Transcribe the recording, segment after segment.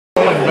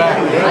back.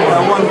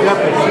 One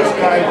deputy. This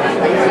guy.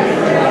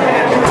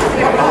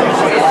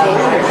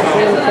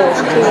 June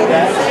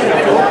 14th,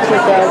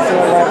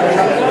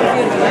 2011.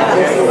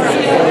 This is a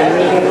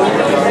meeting for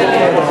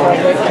the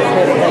public to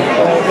put input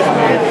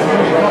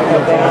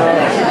about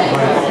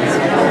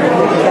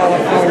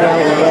California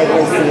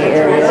Legacy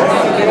Area.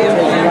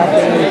 There's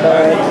nothing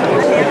but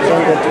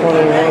Agenda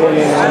 21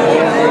 and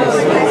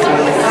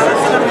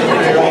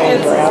land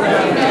grab.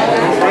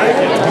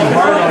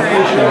 Hard on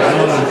issues.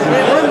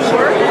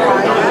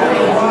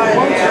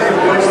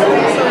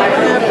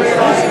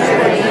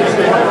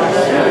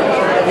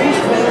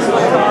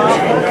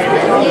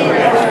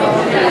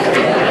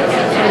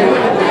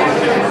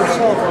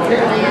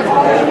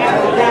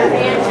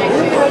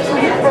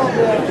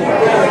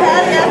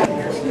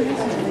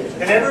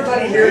 Can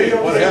everybody hear you?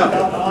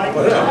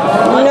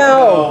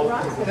 No.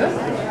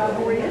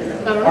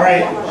 All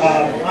right.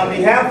 On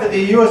behalf of the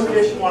U.S.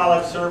 Fish and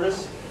Wildlife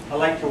Service, I'd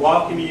like to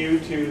welcome you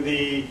to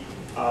the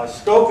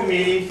scoping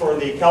meeting for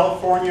the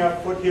California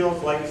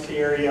Foothills Legacy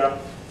Area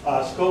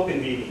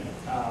scoping meeting.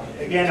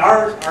 Again,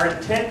 our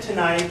intent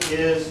tonight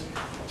is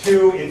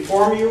to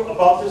inform you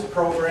about this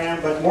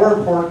program, but more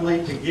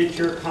importantly, to get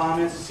your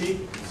comments,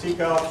 seek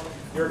out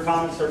your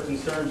comments or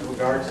concerns in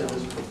regards to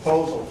this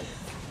proposal.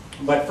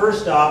 But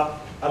first off,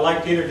 I'd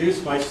like to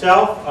introduce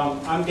myself.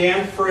 I'm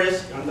Dan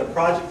Frisk. I'm the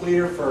project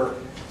leader for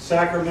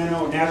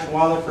Sacramento National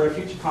Wildlife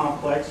Refuge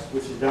Complex,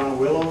 which is down in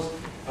Willows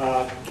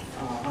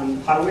on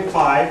Highway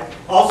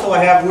 5. Also,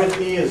 I have with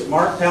me is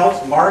Mark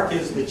Peltz. Mark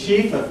is the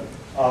chief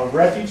of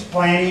refuge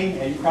planning,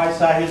 and you probably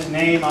saw his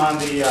name on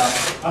the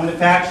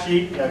fact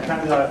sheet.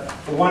 Kind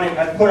of the one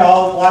I put a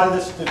lot of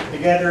this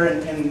together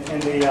and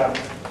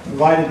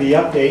provided the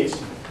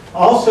updates.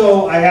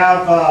 Also, I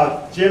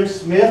have Jim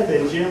Smith,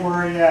 and Jim, where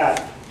are you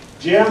at?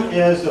 Jim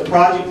is the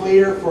project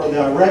leader for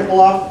the Red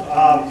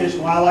Bluff Fish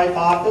and Wildlife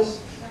Office.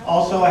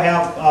 Also, I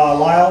have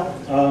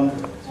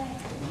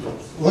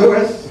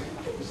Lewis.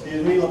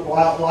 Excuse me.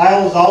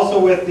 Lyle is also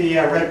with the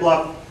Red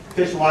Bluff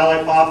Fish and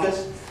Wildlife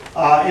Office.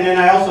 And then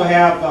I also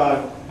have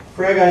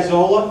Craig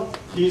Isola.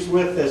 He's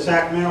with the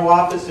Sacramento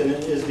office and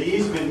is the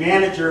easement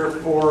manager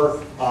for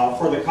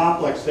the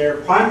complex there,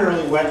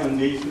 primarily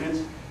wetland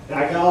easements. And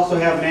I can also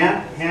have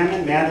Matt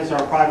Hammond. Matt is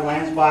our private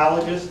lands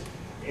biologist.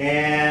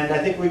 And I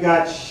think we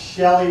got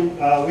Shelley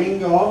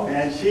Wingo,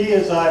 and she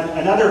is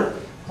another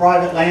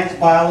private lands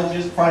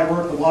biologist, probably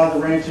worked with a lot of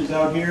the ranchers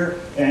out here,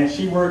 and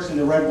she works in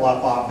the Red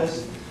Bluff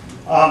office.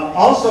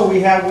 Also, we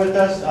have with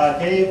us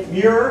Dave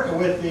Muir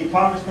with the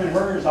Congressman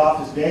Herder's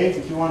office. Dave,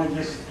 if you want to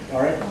just,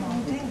 all right?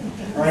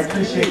 All right,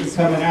 appreciate you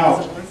coming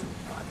out.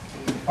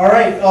 All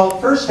right, well,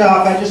 first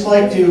off, I'd just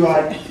like to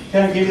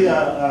kind of give you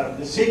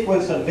the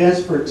sequence of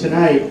events for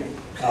tonight.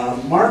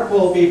 Mark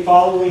will be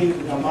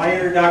following my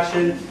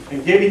introduction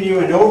and giving you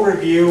an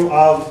overview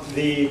of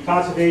the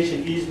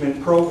Conservation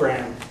Easement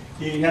Program.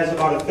 He has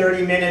about a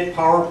 30-minute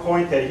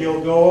PowerPoint that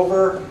he'll go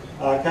over,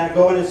 kind of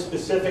go into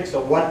specifics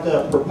of what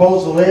the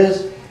proposal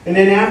is. And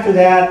then after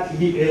that,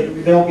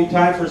 there'll be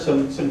time for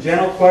some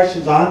general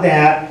questions on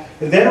that.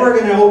 And then we're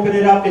going to open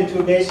it up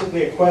into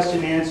basically a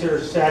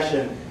question-and-answer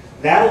session.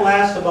 That'll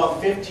last about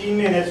 15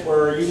 minutes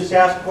where you just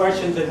ask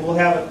questions, and we'll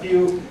have a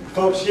few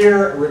folks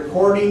here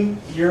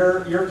recording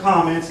your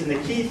comments. And the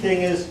key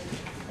thing is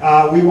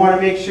we want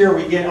to make sure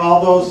we get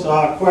all those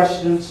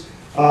questions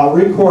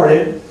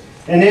recorded.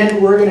 And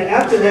then we're going to,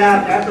 after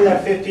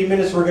that 15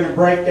 minutes, we're going to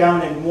break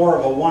down in more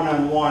of a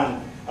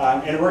one-on-one.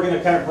 And we're going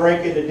to kind of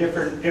break into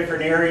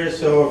different areas.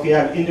 So if you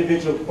have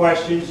individual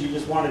questions, you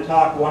just want to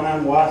talk one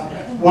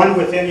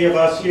with any of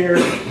us here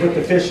with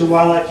the Fish and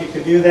Wildlife, you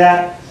can do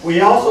that.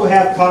 We also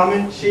have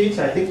comment sheets.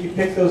 I think you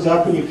picked those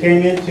up when you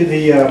came into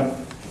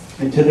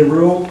the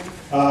room.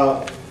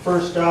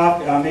 First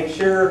off, make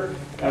sure,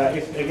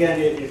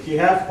 if you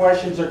have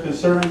questions or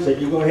concerns, that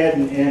you go ahead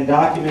and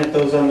document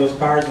those on those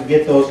cards and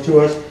get those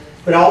to us.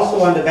 But also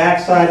on the back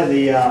side of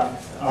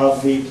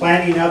the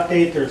planning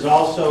update, there's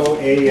also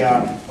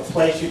a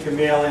place you can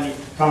mail any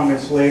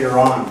comments later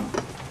on.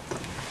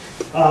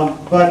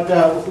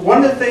 But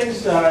one of the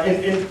things,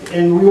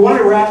 and we want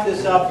to wrap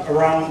this up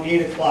around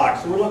 8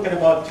 o'clock, so we're looking at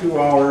about 2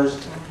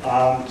 hours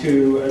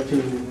to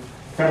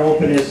kind of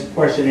open this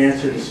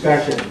question-and-answer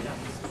discussion.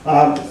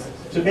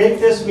 To make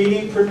this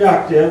meeting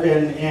productive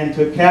and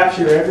to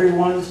capture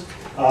everyone's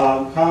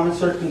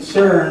comments or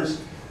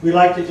concerns, we'd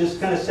like to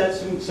just kind of set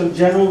some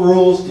general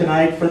rules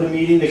tonight for the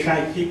meeting to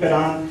kind of keep it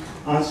on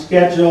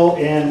schedule.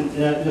 And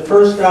the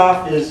first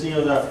off is,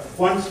 the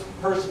one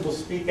person will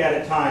speak at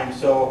a time.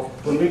 So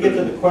when we get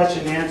to the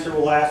question and answer,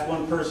 we'll ask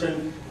one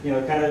person,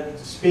 kind of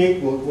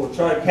speak. We'll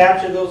try to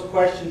capture those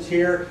questions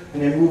here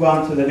and then move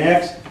on to the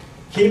next.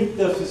 Keep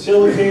the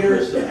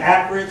facilitators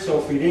accurate, so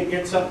if we didn't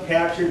get something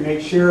captured,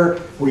 make sure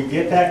we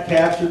get that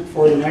captured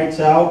before the night's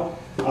out.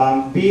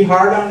 Be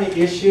hard on the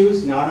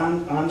issues, not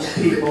on the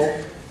people.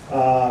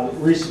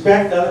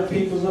 Respect other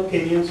people's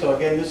opinions. So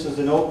again, this is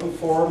an open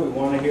forum. We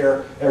want to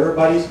hear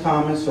everybody's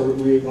comments. So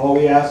all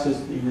we ask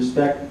is you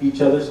respect each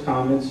other's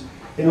comments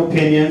and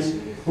opinions.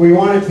 We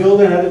want to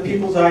build on other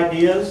people's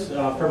ideas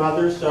from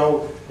others.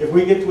 So If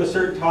we get to a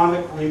certain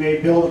topic, we may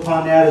build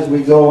upon that as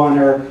we go on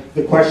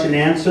the question and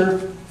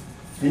answer.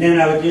 And then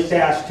I would just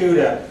ask too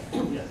to,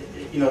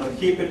 to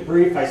keep it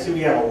brief. I see we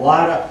have a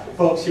lot of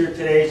folks here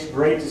today. It's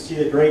great to see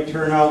a great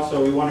turnout,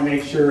 so we want to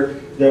make sure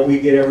that we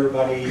get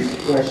everybody's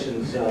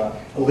questions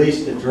at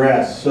least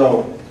addressed.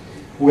 So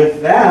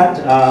with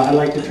that, I'd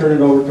like to turn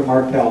it over to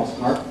Mark Peltz.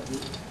 Mark?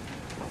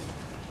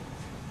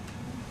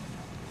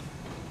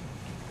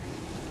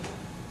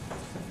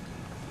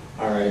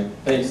 All right,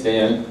 thanks,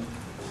 Dan.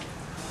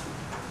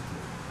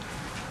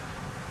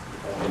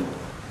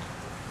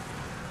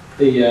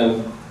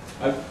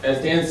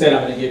 As Dan said,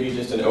 I'm going to give you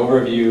just an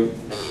overview,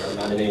 make sure I'm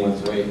not in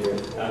anyone's way here,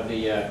 of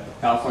the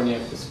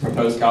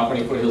proposed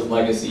California Foothills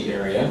Legacy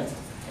Area,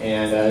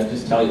 and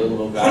just tell you a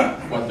little about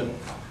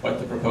what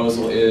the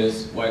proposal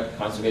is, what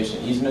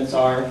conservation easements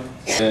are,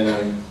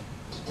 and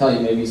tell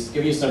you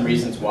give you some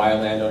reasons why a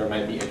landowner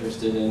might be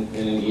interested in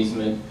an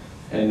easement,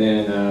 and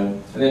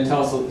then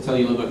tell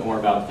you a little bit more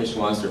about Fish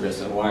and Wildlife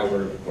Service and why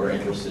we're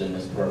interested in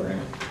this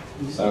program.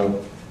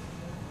 So.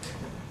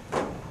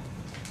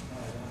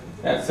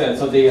 That said,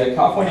 so the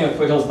California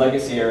Foothills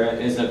Legacy Area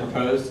is a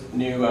proposed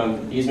new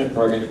easement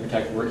program to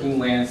protect working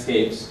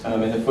landscapes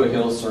in the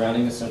foothills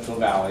surrounding the Central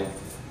Valley.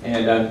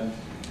 And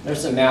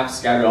there's some maps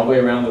scattered all the way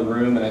around the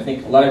room, and I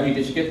think a lot of you,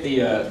 did you get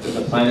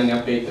the planning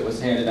update that was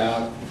handed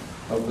out?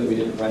 Hopefully we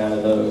didn't run out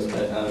of those,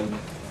 but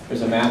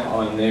there's a map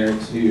on there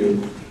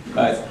too.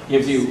 But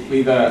gives you,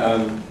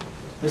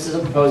 this is a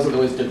proposal that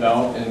was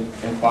developed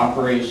in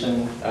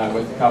cooperation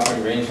with the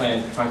California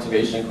Rangeland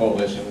Conservation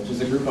Coalition, which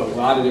is a group of a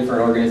lot of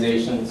different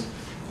organizations.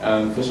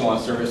 Fish and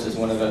Wildlife Service is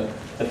one of the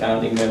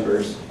founding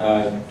members.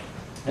 And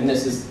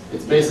it's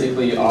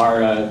basically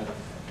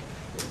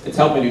it's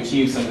helping to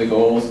achieve some of the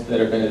goals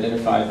that have been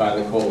identified by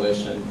the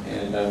coalition.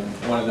 And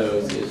one of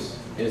those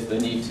is the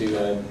need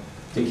to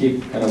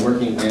keep kind of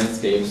working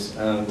landscapes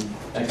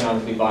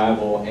economically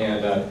viable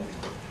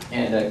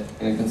and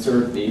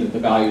conserve the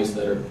values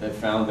that are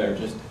found there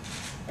just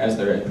as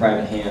they're in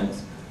private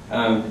hands.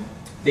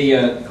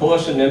 The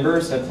coalition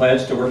members have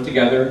pledged to work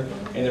together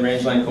in the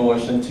Rangeland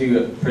Coalition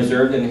to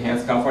preserve and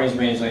enhance California's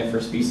rangeland for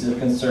species of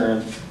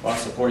concern while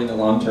supporting the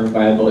long-term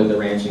viability of the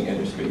ranching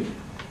industry.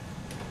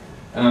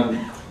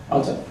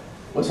 We'll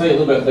tell you a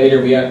little bit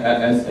later, we have,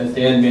 as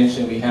Dan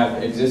mentioned, we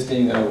have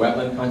existing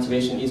wetland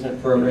conservation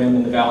easement program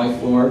in the valley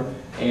floor.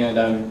 And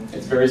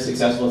it's very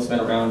successful. It's been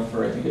around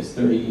for, I think it's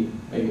 30,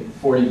 maybe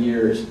 40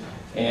 years.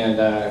 And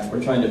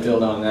we're trying to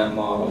build on that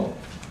model.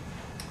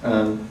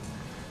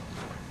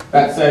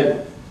 That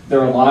said, there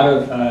are a lot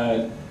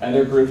of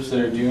other groups that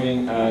are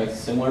doing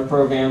similar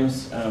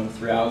programs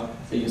throughout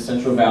the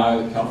Central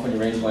Valley, the California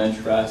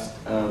Rangeland Trust.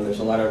 There's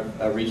a lot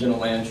of regional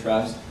land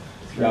trust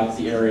throughout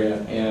the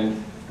area.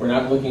 And we're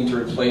not looking to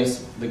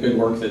replace the good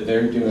work that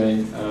they're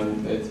doing.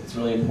 It's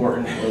really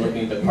important. We're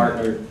looking to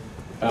partner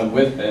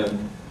with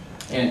them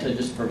and to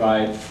just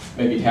provide,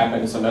 maybe tap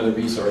into some other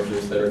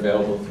resources that are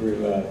available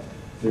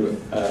through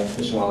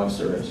Fish and Wildlife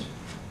Service.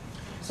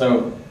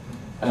 So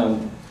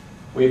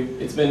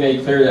it's been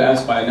made clear to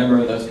us by a number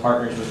of those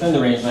partners within the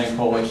Rangeland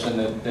Coalition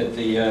that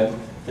the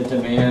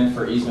demand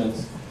for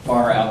easements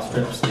far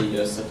outstrips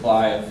the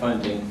supply of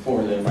funding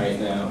for them right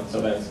now.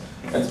 So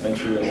that's been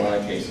true in a lot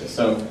of cases.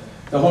 So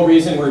the whole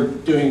reason we're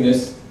doing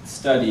this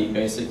study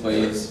basically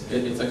is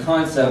it's a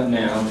concept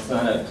now, it's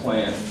not a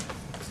plan.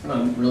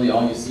 Really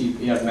all you see,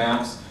 we have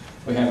maps,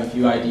 we have a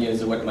few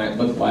ideas of what it might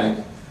look like.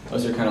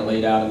 Those are kind of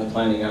laid out in the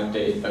planning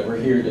update, but we're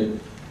here to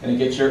kind of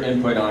get your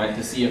input on it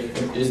to see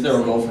if is there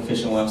a role for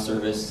Fish and Wildlife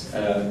Service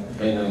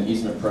in an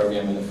easement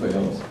program in the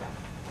foothills.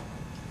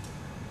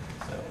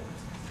 So,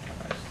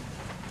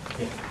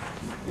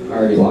 I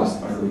already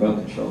lost my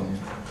remote control here.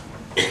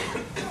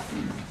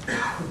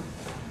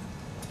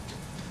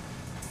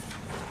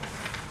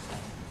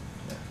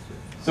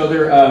 So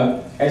there,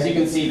 as you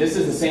can see, this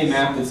is the same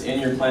map that's in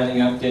your planning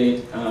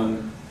update.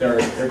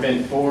 There have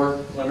been 4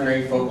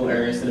 preliminary focal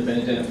areas that have been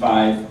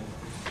identified.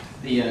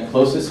 The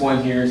closest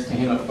one here is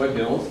Tehama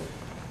Foothills,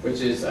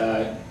 which is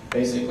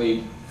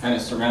basically kind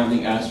of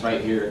surrounding us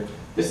right here.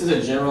 This is a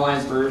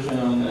generalized version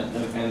on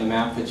the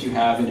map that you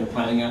have in your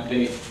planning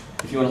update.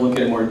 If you want to look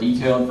at a more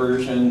detailed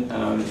version,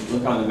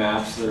 look on the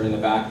maps that are in the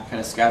back, kind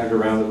of scattered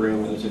around the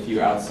room. There's a few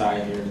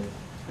outside here,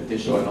 but they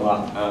show it in a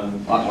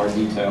lot more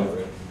detail.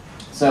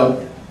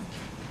 So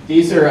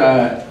these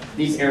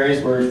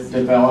areas were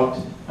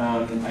developed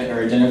or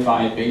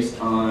identified based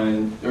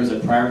on, there was a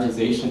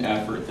prioritization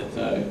effort that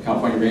the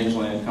California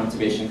Rangeland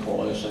Conservation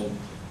Coalition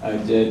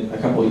did a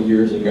couple of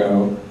years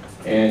ago,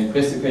 and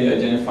basically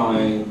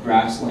identifying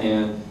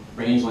grassland,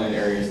 rangeland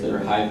areas that are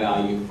high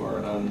value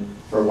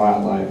for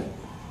wildlife.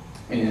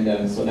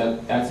 And so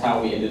that's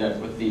how we ended up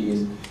with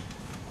these.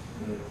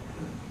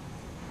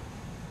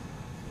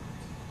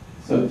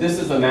 So this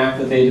is a map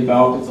that they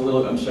developed. It's a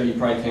little, I'm sure you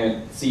probably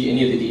can't see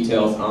any of the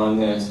details on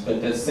this, but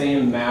the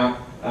same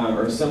map,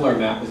 or a similar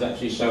map is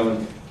actually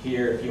shown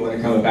here if you want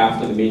to come up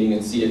after the meeting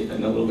and see it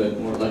in a little bit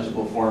more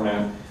legible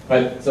format.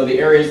 But, so the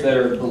areas that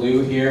are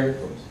blue here,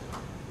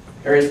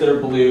 areas that are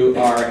blue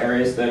are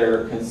areas that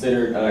are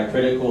considered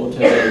critical to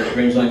the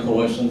Rangeland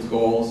Coalition's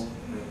goals.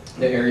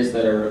 The areas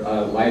that are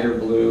lighter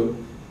blue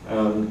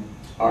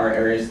are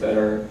areas that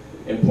are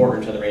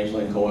important to the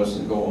Rangeland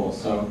Coalition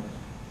goals. So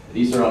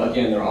these are all,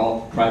 again, they're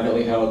all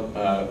privately held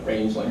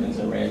rangelands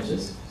and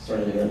ranches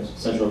sort of in the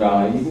Central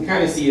Valley. You can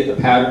kind of see the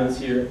patterns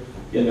here.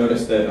 You'll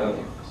notice that,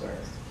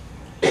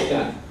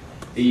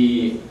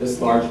 this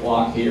large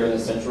block here in the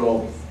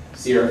Central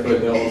Sierra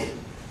Foothills,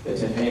 the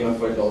Tehama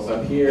Foothills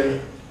up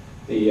here,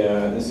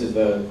 this is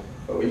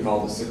what we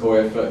call the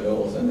Sequoia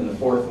Foothills, and then the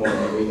fourth one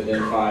that we've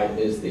identified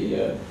is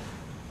the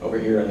over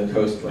here in the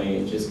Coast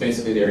Range. It's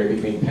basically the area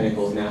between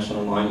Pinnacles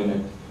National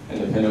Monument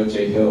and the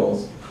Penoche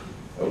Hills.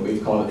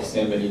 We've called it the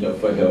San Benito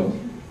Foothill.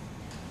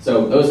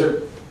 So those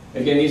are,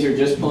 again, these are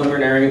just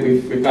preliminary.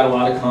 We've got a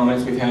lot of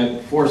comments. We've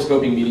had 4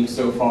 scoping meetings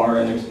so far,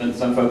 and there's been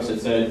some folks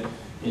that said,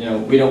 you know,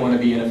 we don't want to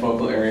be in a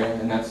focal area,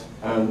 and that's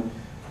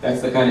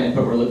the kind of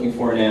input we're looking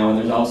for now. And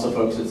there's also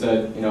folks that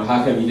said, you know,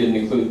 how come you didn't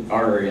include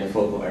our area in a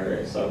focal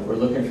area? So we're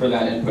looking for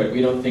that input.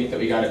 We don't think that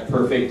we got it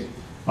perfect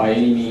by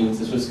any means.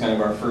 This was kind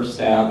of our first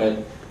stab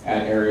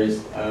at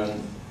areas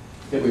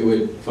that we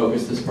would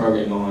focus this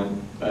program on,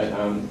 but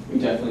we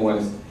definitely want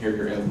to hear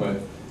your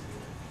input.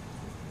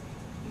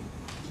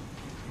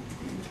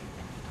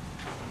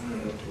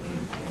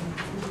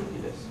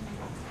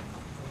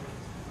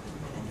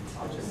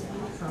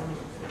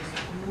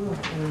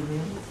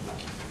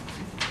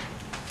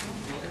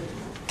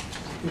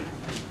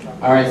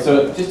 All right,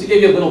 so just to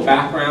give you a little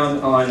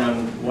background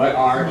on what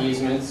are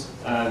easements.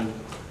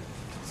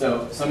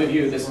 So some of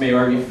you,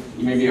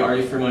 you may be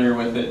already familiar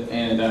with it,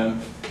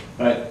 and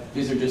but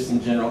these are just some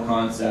general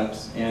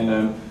concepts.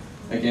 And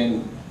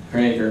again,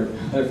 Craig or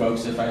other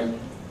folks, they're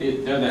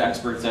the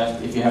experts.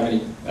 If you have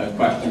any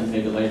questions,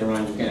 maybe later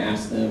on you can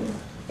ask them.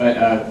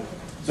 But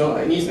so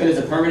an easement is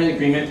a permanent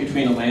agreement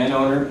between a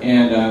landowner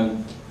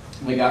and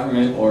the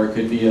government, or it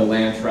could be a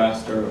land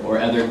trust or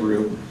other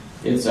group.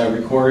 It's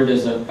recorded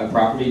as a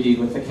property deed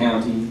with the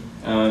county,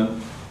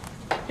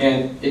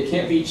 and it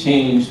can't be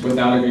changed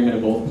without agreement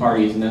of both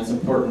parties, and that's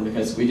important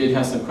because we did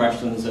have some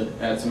questions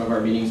at some of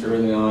our meetings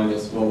early on.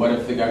 Is, well, what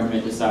if the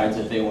government decides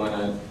that they want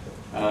to,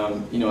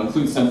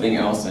 include something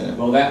else in it?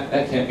 Well,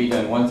 that can't be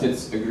done once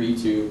it's agreed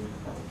to,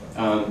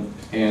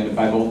 and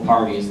by both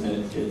parties.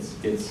 Then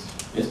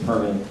it's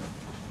permanent.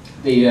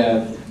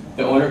 The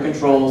owner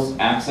controls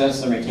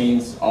access and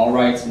retains all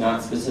rights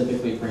not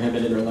specifically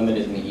prohibited or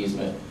limited in the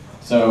easement.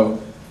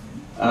 So,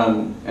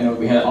 and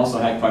we also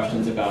had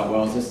questions about,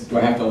 well, do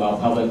I have to allow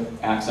public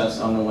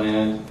access on the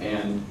land?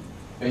 And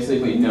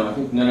basically, no. I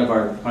think none of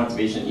our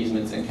conservation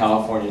easements in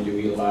California do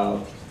you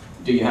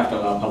have to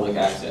allow public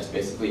access.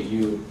 Basically,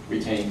 you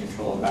retain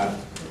control of that.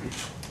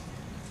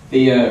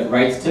 The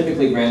rights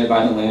typically granted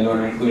by the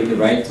landowner include the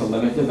right to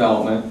limit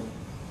development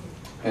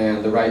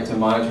and the right to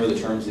monitor the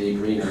terms of the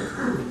agreement.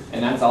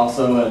 And that's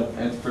also,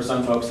 for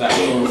some folks, that's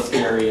a little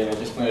scary, and I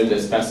just wanted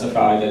to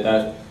specify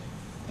that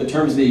the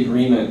terms of the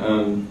agreement,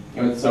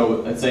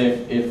 so let's say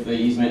if the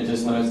easement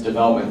just limits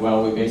development,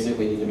 well, we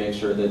basically need to make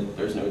sure that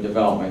there's no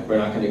development. We're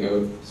not going to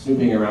go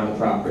snooping around the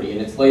property.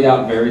 And it's laid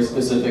out very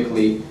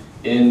specifically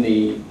in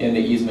the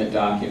easement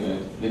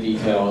document, the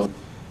details.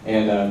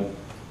 And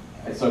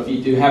so if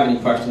you do have any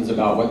questions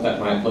about what that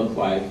might look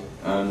like,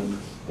 then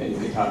you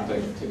can talk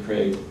to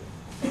Craig.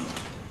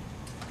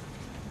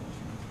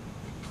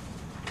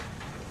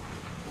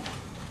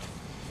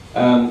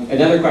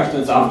 Another question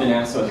that's often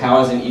asked, so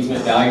how is an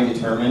easement value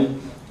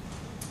determined?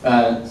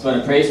 So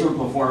an appraiser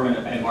will perform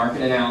a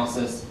market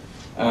analysis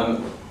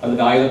of the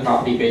value of the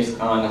property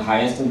based on the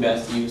highest and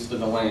best use of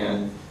the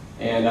land.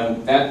 And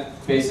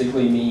that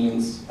basically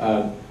means,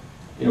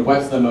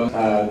 what's the most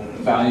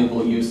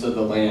valuable use of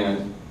the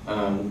land?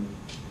 And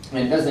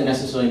it doesn't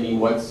necessarily mean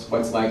what's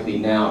likely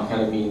now. It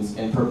kind of means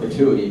in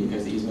perpetuity,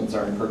 because the easements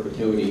are in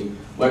perpetuity.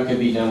 What could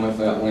be done with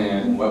that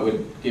land? What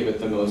would give it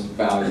the most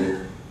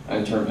value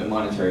in terms of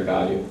monetary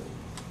value?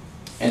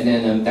 And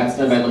then that's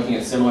done by looking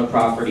at similar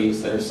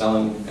properties that are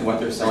selling and what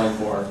they're selling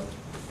for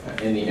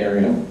in the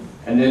area.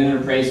 And then an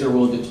appraiser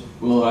will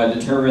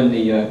determine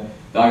the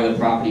value of the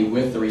property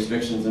with the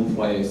restrictions in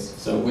place,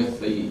 so with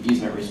the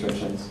easement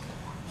restrictions.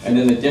 And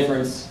then the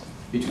difference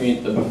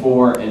between the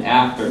before and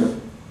after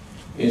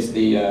is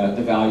the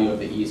value of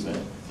the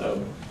easement.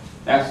 So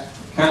that's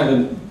kind of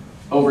an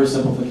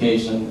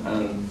oversimplification,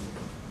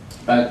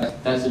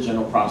 but that's the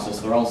general process.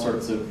 There are all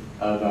sorts of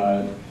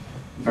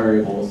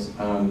variables,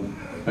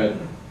 but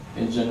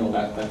in general,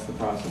 that's the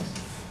process.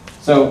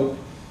 So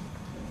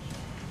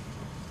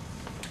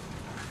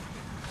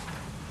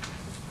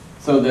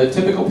the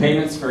typical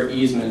payments for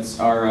easements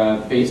are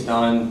based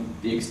on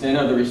the extent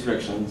of the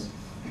restrictions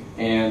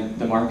and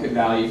the market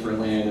value for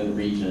land in the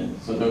region.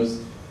 So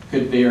those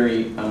could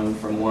vary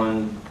from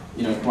one,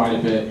 quite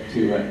a bit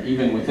to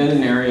even within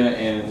an area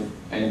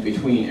and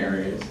between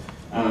areas.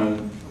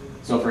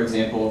 So for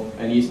example,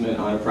 an easement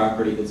on a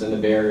property that's in the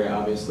Bay Area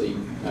obviously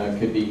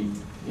could be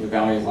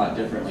valued a lot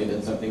differently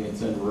than something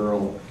that's in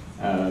rural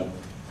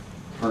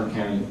Kern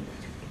County.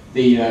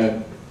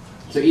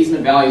 So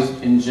easement values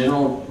in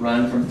general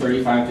run from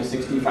 35 to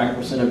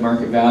 65% of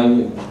market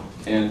value,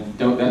 and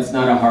that's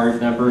not a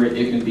hard number.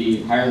 It can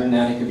be higher than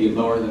that, it could be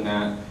lower than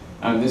that.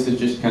 This is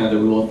just kind of the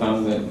rule of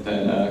thumb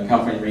that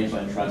California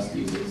Rangeland Trust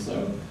uses,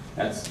 so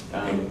that's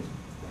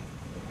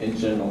in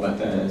general.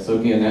 But so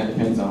again, that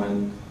depends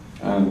on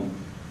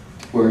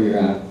where you're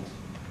at.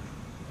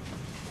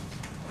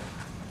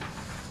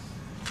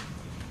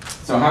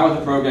 So how would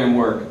the program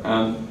work?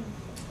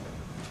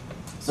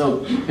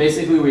 So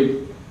basically,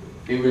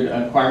 we would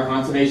acquire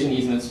conservation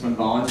easements from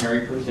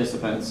voluntary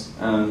participants.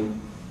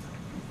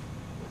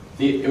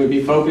 It would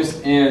be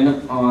focused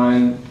in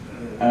on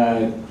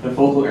the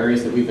focal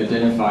areas that we've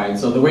identified.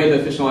 So the way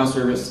the Fish and Wildlife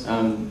Service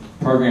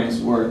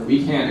programs work,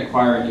 we can't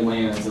acquire any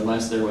lands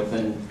unless they're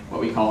within what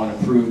we call an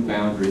approved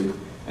boundary.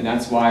 And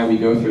that's why we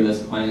go through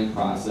this planning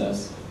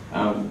process,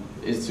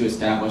 is to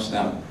establish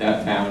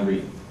that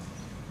boundary.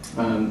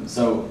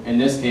 So in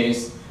this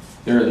case,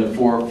 there are the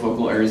 4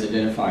 focal areas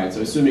identified.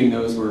 So assuming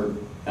those were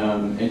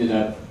ended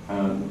up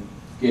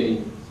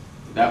getting,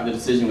 that the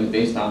decision was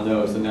based on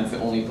those, and that's the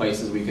only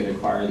places we could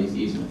acquire these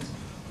easements.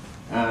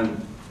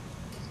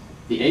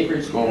 The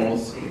acreage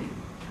goals,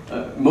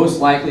 most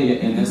likely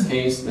in this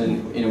case,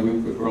 then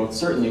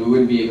certainly we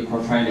wouldn't be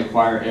trying to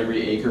acquire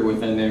every acre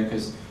within there,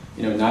 because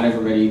not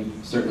everybody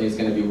certainly is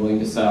going to be willing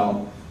to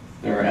sell.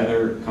 There are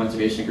other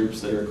conservation groups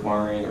that are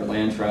acquiring, or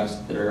land trusts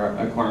that are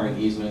acquiring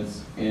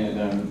easements,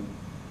 and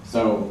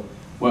so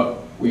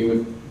what we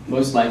would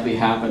most likely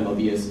happen will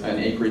be an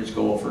acreage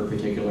goal for a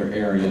particular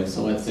area.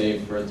 So let's say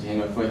for the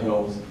Tehama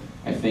Foothills,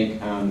 I think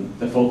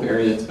the focal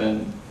area that's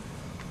been,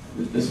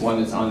 this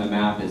one that's on the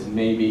map is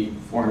maybe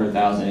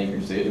 400,000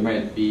 acres. So there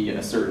might be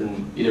a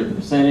certain either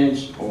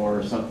percentage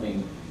or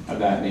something of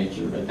that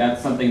nature, but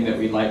that's something that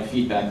we'd like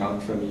feedback on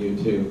from you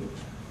too.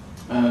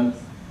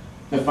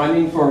 The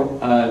funding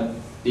for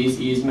these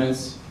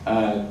easements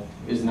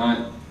is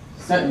not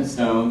set in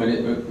stone, but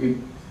we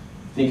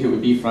think it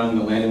would be from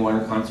the Land and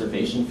Water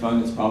Conservation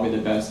Fund. It's probably the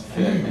best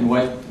fit. And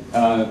what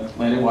Land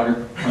and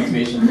Water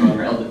Conservation Fund,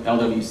 or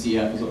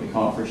LWCF is what we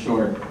call it for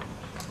short,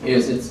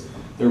 is it's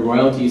the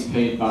royalties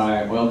paid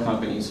by oil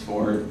companies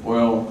for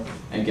oil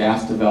and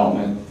gas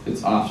development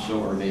that's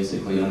offshore,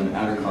 basically, on the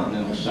outer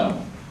continental shelf.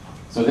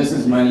 So this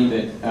is money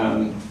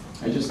that,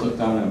 I just looked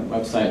on a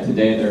website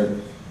today,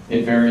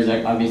 it varies,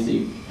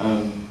 obviously,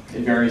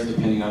 it varies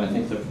depending on, I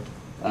think,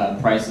 the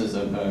prices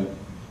of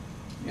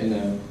in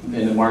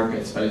the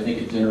markets, but I think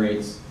it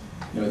generates,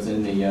 it's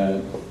in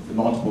the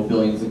multiple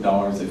billions of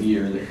dollars a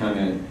year that come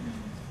in.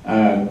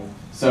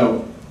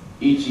 So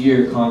each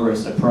year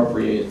Congress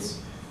appropriates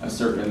a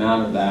certain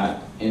amount of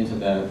that into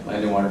the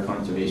Land and Water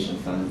Conservation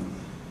Fund.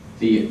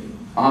 The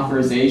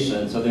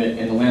authorization, so that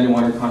in the Land and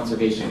Water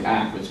Conservation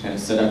Act, which kind of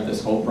set up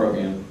this whole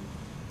program,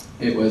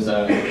 it was,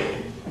 I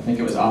think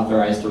it was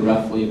authorized to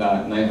roughly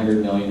about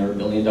 $900 million or $1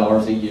 billion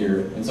a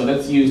year. And so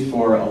that's used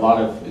for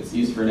it's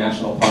used for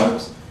national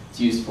parks, it's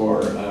used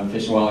for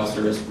Fish and Wildlife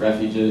Service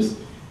refuges,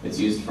 it's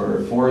used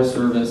for Forest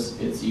Service,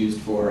 it's used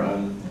for, I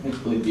think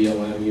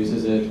BLM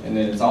uses it, and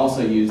then it's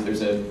also used,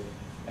 there's a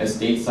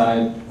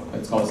stateside,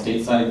 it's called a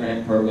stateside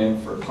grant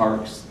program for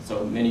parks.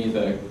 So many of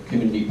the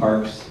community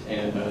parks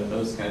and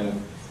those kind of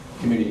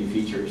community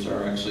features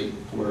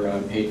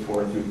were paid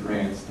for through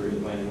grants through the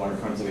Land and Water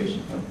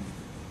Conservation Fund.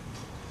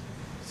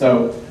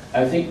 So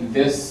I think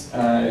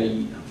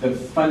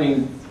the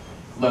funding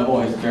level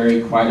has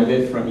varied quite a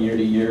bit from year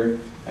to year.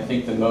 I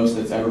think the most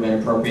that's ever been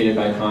appropriated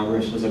by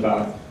Congress was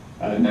about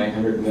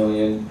 $900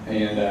 million,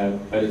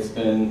 but it's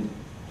been,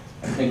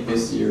 I think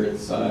this year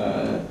it's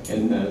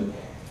in the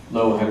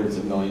low hundreds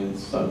of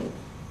millions. So.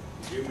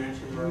 Did you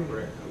mention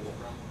where it comes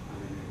from? I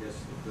mean, I guess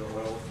the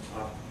oil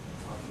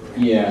offshore.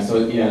 Yeah,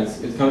 so yeah,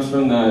 it comes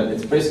from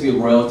it's basically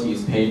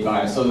royalties paid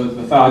by. So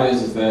the thought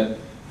is that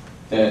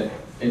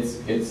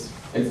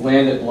it's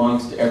land that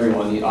belongs to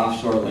everyone. The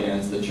offshore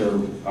lands that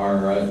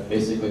are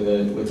basically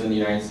within the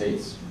United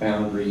States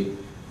boundary,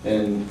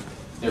 then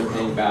they're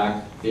paying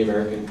back the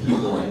American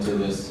people into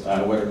this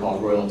what are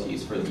called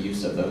royalties for the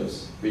use of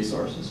those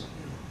resources.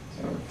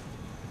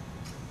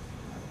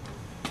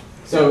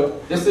 So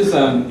this is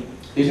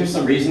these are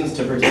some reasons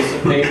to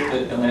participate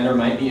that a landowner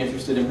might be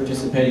interested in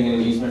participating in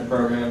an easement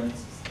program,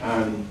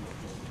 and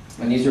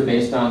these are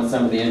based on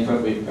some of the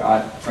input we've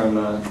got from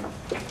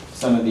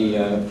some of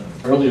the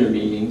earlier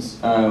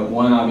meetings.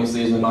 One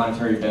obviously is the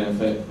monetary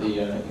benefit.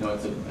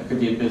 It could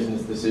be a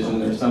business decision.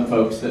 There are some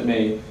folks that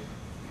may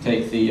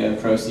take the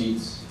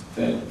proceeds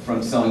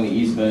from selling the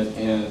easement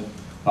and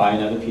buy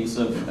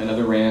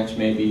another ranch,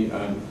 maybe,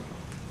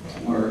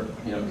 or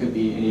it could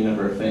be any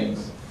number of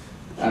things.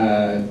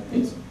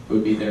 It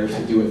would be theirs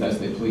to do with as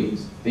they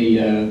please.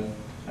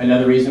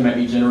 Another reason might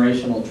be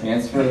generational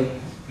transfer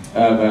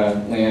of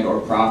land or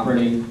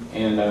property,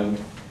 and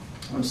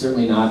I'm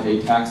certainly not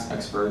a tax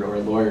expert or a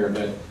lawyer,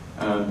 but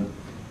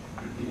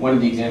one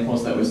of the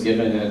examples that was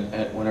given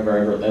at one of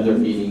our other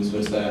meetings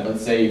was that,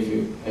 let's say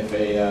if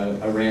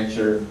a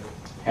rancher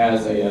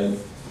has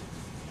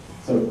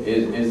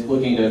is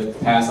looking to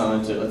pass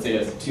on to, let's say,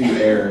 has 2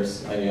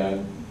 heirs,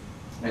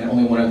 and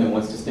only one of them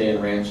wants to stay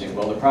in ranching.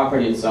 Well, the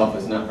property itself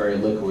is not very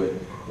liquid.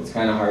 It's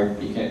kind of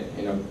hard. You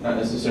can't, not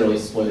necessarily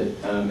split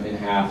it in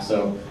half.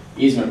 So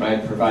easement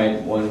might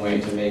provide one way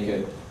to make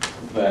it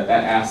that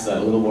asset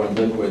a little more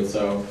liquid.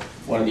 So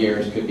one of the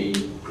heirs could be,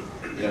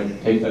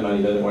 take the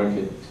money. The other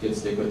one could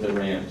stick with the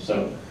ranch.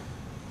 So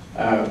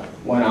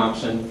one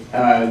option.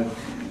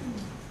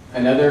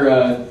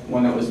 Another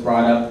one that was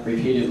brought up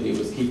repeatedly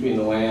was keeping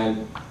the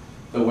land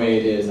the way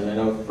it is. And I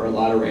know for a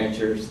lot of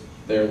ranchers,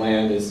 their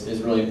land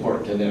is really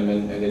important to them,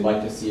 and they'd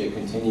like to see it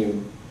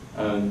continue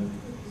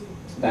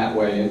that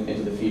way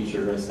into the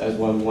future. As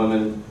one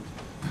woman,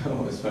 it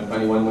was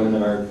funny, one woman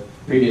at our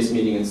previous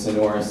meeting in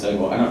Sonora said,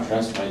 well, I don't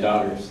trust my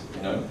daughters,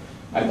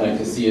 I'd like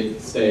to see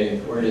it stay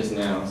where it is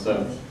now.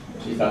 So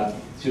she thought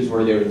she was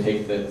worried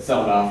they would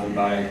sell it off and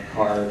buy a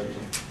car.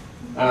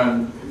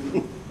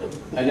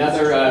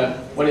 Another,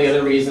 one of the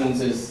other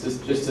reasons is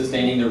just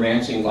sustaining the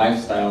ranching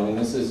lifestyle. I mean,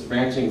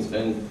 ranching's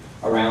been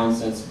around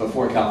since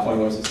before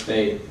California was a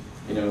state.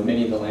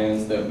 Many of the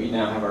lands that we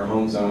now have our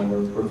homes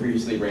on were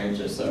previously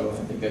ranches, so I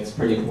think that's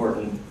pretty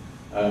important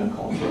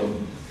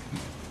culturally.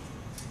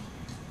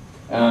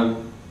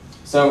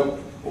 So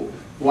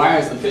why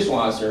is the Fish and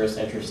Wildlife Service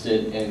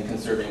interested in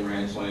conserving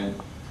ranch land?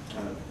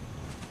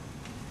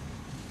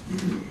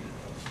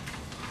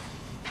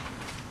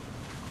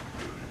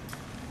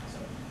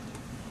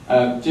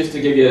 Just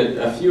to give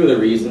you a few of the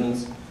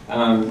reasons,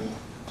 or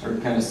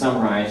kind of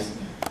summarize,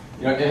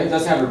 it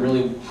does have a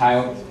really high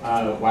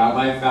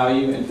wildlife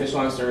value, and Fish and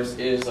Wildlife Service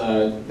is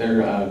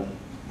their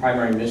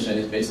primary mission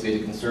is basically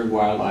to conserve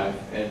wildlife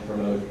and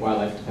promote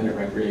wildlife-dependent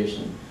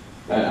recreation.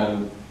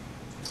 But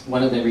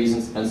one of the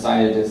reasons it's been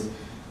cited is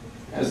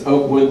as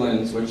oak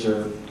woodlands, which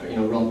are a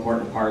real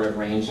important part of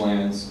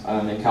rangelands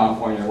in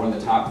California, are one of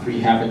the top 3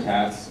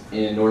 habitats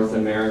in North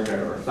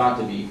America, or thought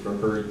to be, for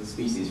bird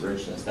species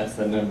richness. That's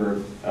the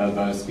number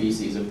of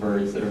species of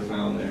birds that are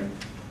found there.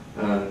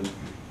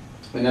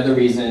 Another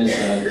reason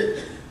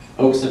is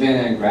oak,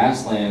 savanna, and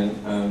grassland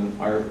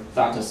are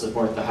thought to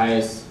support the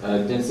highest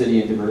density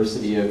and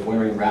diversity of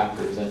wintering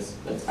raptors.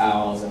 That's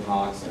owls and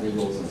hawks and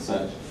eagles and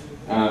such.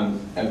 Of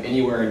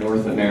anywhere in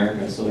North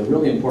America, so they're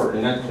really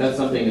important, and that's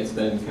something that's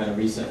been kind of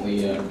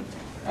recently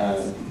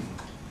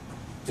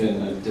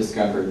been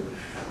discovered.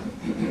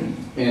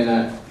 And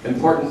an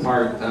important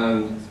part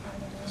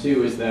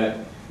too is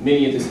that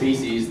many of the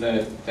species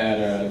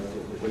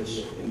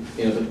which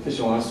the Fish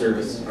and Wildlife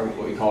Service, or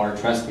what we call our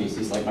trust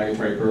species, like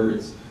migratory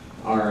birds,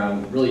 are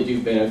really do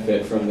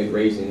benefit from the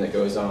grazing that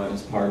goes on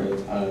as part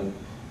of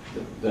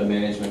the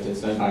management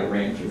that's done by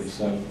ranchers.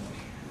 So.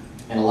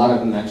 And a lot of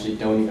them actually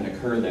don't even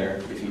occur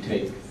there if you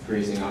take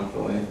grazing off the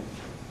land.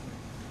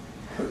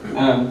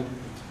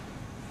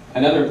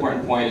 Another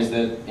important point is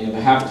that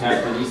the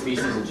habitat for these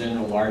species in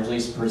general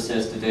largely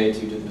persists today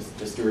due to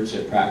the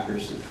stewardship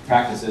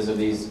practices of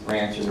these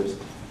ranchers,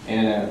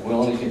 and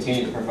will only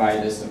continue to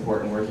provide this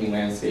important working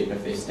landscape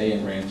if they stay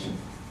in ranching.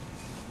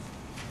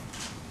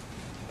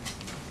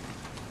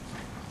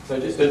 So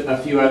just a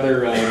few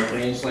other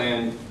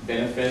rangeland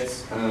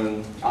benefits.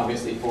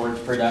 Obviously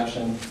forage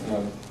production,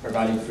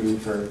 providing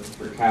food for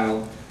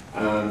cattle.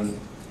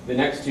 The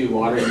next two,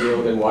 water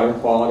yield and water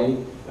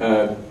quality.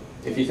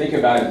 If you think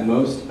about it,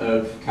 most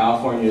of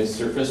California's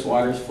surface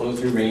waters flow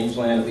through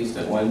rangeland, at least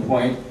at one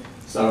point.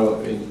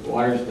 So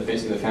water is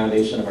basically the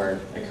foundation of our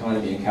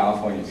economy in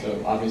California.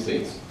 So obviously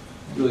it's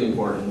really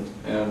important.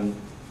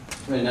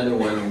 Another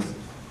one is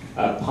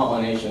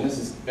pollination. This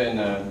has been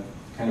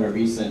kind of a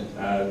recent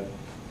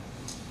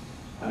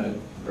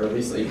or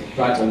recently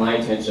brought to my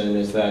attention,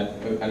 is that,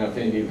 I don't know if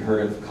any of you have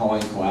heard of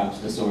colony collapse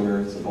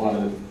disorder. It's a lot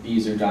of the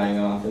bees are dying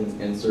off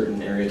in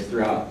certain areas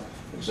throughout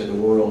actually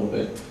the world,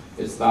 but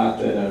it's thought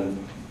that,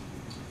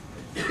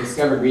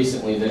 discovered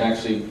recently that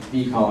actually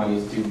bee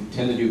colonies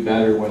tend to do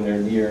better when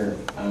they're near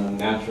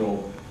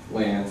natural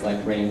lands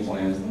like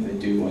rangelands than they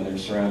do when they're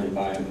surrounded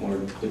by more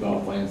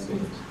developed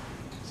landscapes.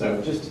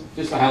 So just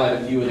to highlight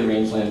a few of the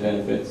rangeland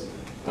benefits,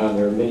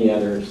 there are many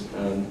others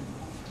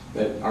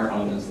that aren't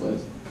on this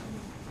list.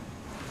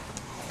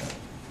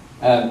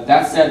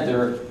 That said,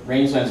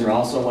 rangelands are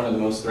also one of the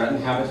most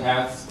threatened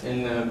habitats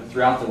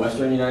throughout the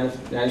western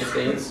United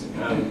States.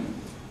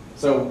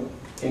 So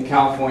in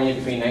California,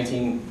 between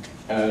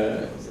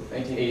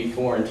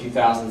 1984 and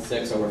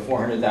 2006, over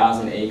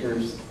 400,000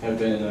 acres have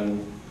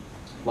been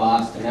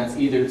lost, and that's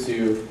either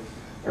to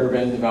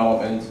urban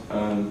development,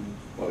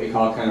 what we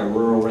call kind of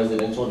rural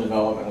residential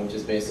development, which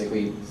is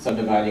basically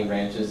subdividing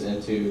ranches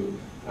into,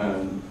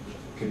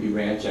 could be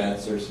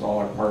ranchettes or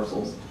smaller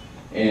parcels,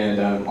 and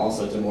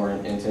also to more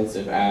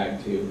intensive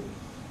ag too.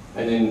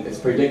 And then it's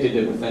predicted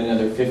that within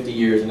another 50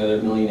 years, another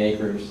 1 million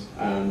acres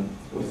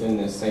within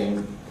this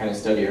same kind of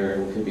study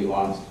area could be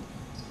lost.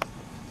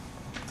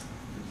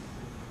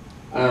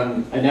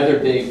 Another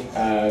big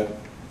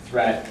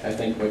threat, I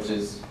think, which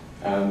is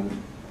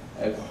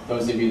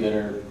those of you that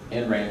are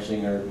in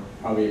ranching are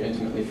probably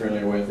intimately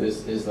familiar with,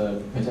 is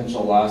the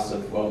potential loss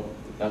of, well,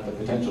 not the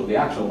potential, the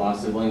actual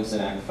loss of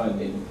Williamson Act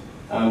funding.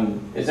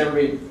 Is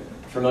everybody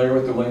familiar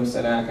with the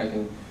Williamson Act? I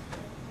can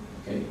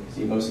Okay,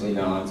 see mostly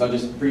nods. I'll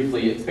just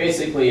briefly, it's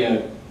basically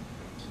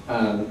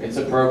it's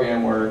a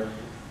program where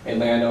a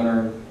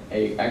landowner,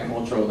 a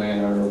agricultural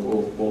landowner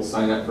will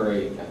sign up for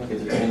I think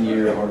it's a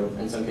 10-year or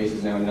in some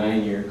cases now a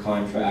 9-year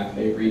contract.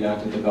 They agree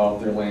not to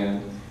develop their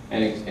land,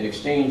 and in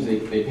exchange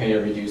they pay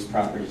a reduced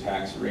property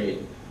tax rate.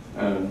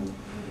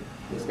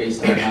 It's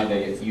based on how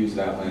they use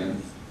that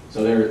land.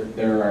 So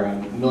there are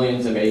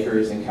millions of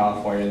acres in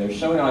California. They're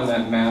shown on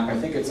that map. I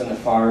think it's in the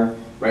far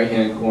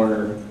right-hand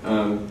corner.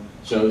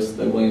 Shows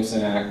the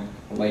Williamson Act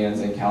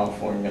lands in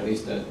California. At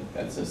least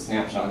that's a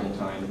snapshot in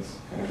time. It's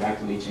kind of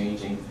rapidly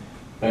changing.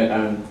 But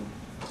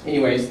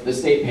anyways, the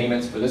state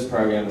payments for this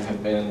program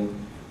have been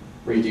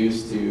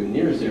reduced to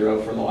near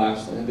zero for the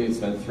last, I think it's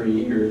been 3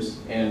 years.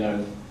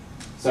 And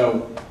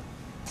so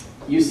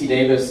UC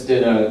Davis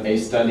did a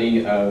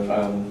study of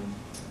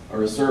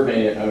or a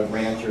survey of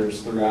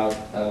ranchers throughout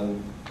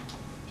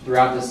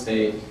the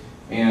state,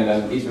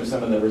 and these were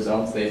some of the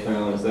results they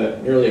found, is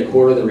that nearly a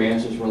quarter of the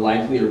ranchers were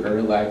likely or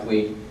very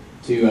likely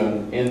to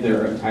end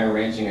their entire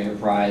ranching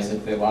enterprise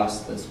if they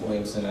lost this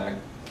Williamson Act,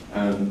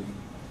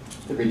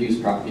 the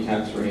reduced property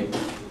tax rate.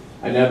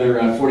 Another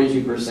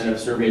 42% of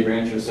surveyed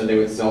ranchers said they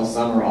would sell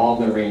some or all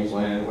of their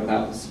rangeland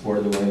without the support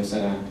of the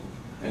Williamson Act.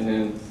 And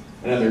then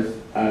another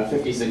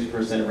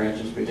 56% of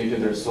ranchers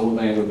predicted their sold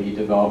land would be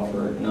developed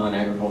for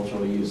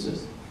non-agricultural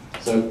uses.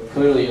 So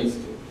clearly,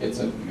 it's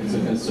a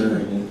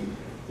concern. And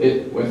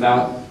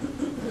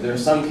there are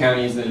some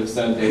counties that have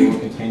said they will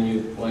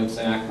continue the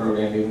Williamson Act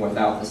program even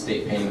without the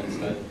state payments.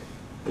 But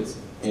it's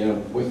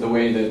with the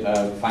way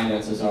that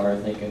finances are, I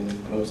think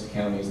in most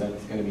counties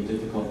that's going to be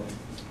difficult.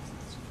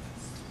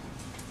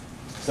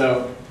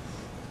 So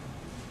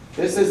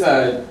this is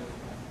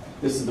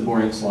the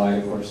boring slide,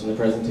 of course, in the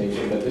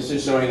presentation, but this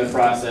is showing the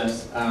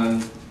process.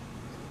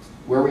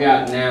 Where we're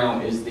at now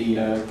is the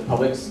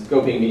public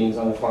scoping meetings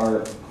on the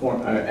far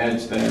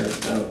edge there.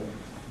 So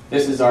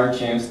this is our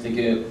chance to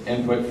get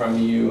input from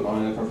you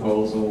on the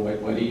proposal.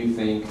 What do you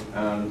think?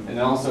 And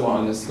also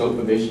on the scope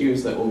of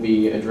issues that will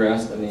be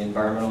addressed in the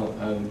environmental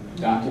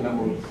document.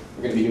 We're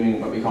going to be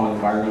doing what we call an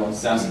environmental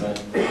assessment,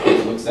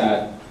 which looks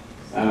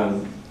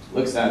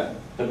at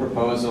the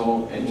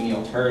proposal and any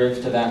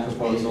alternatives to that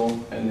proposal,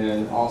 and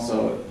then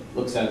also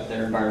looks at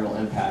their environmental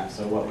impact.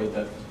 So what would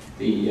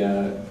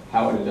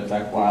how would it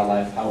affect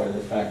wildlife? How would it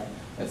affect,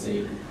 let's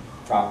say,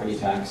 property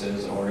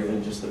taxes or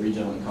even just the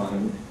regional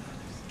economy?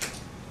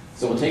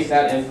 So we'll take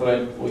that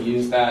input, we'll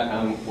use that.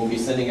 We'll be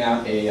sending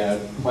out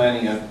a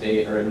planning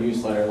update or a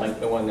newsletter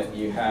like the one that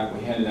we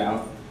handed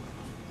out.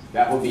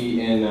 That will be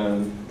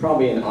in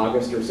probably in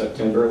August or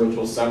September, which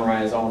will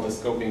summarize all the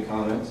scoping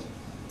comments.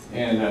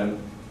 And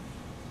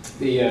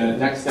the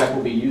next step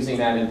will be using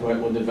that input.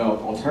 We'll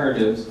develop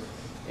alternatives,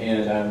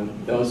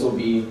 and those will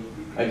be,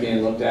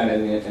 again, looked at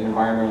in an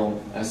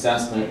environmental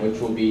assessment,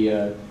 which will be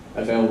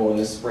available in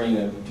the spring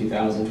of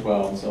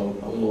 2012, so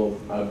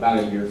about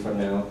a year from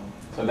now.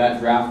 So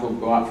that draft will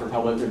go out for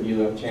public review.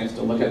 We'll have a chance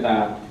to look at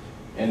that,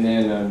 and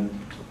then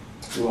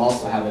we'll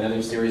also have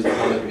another series of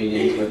public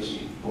meetings, which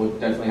we'll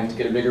definitely have to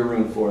get a bigger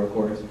room for, of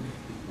course.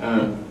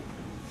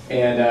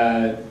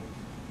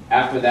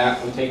 After that,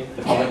 we'll take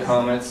the public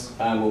comments,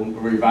 we'll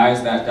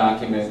revise that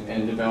document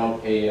and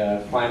develop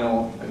a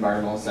final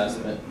environmental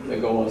assessment. The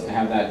goal is to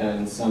have that done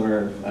in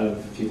summer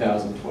of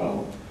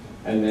 2012.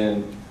 And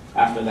then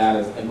after that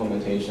is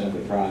implementation of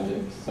the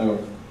project. So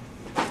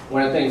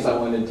one of the things I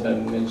wanted to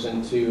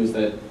mention too is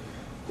that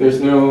there's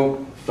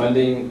no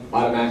funding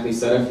automatically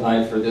set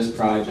aside for this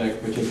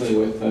project, particularly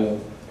with the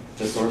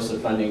source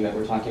of funding that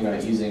we're talking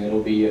about using.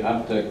 It'll be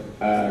up to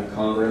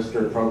Congress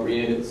to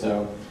appropriate it.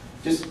 So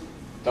just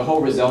the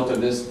whole result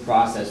of this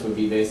process would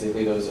be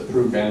basically those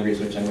approved boundaries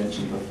which I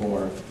mentioned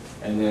before.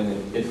 And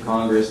then if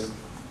Congress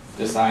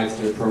decides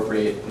to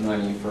appropriate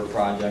money for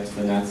projects,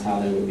 then that's how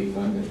they would be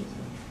funded.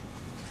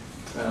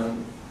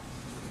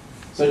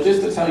 So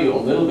just to tell you a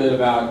little bit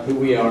about who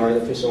we are,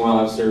 the Fish and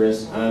Wildlife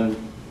Service, and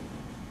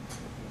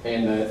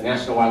the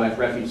National Wildlife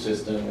Refuge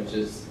System, which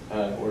is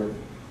where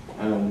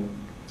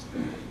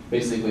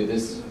basically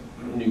this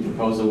new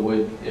proposal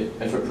would,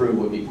 if approved,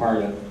 would be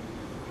part of.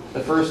 The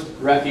first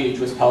refuge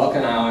was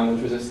Pelican Island,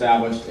 which was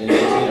established in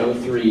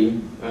 1803,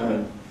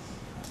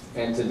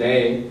 and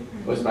today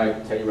was by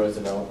Teddy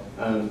Roosevelt.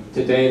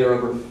 Today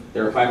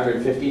there are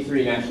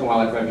 553 national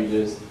wildlife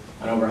refuges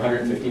on over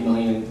 150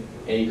 million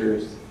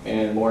acres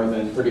and more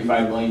than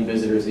 35 million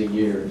visitors a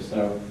year.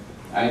 So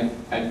there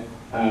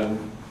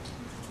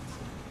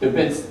have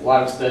been a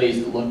lot of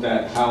studies that looked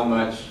at how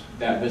much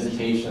that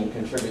visitation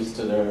contributes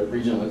to the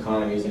regional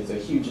economies. It's a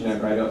huge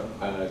number. I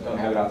don't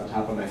have it off the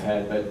top of my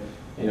head, but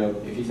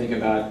if you think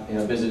about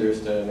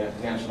visitors to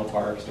national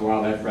parks, to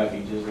wildlife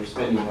refuges, they're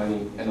spending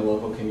money in the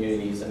local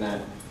communities, and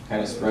that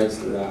kind of spreads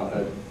throughout.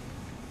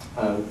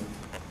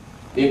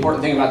 The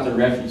important thing about the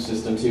refuge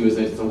system too is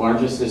that it's the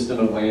largest system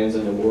of lands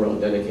in the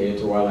world dedicated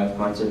to wildlife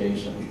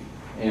conservation.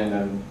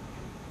 And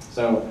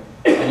so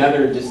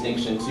another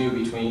distinction too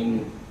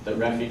between the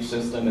refuge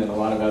system and a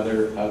lot of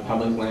other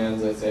public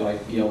lands, let's say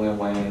like BLM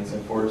lands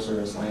and Forest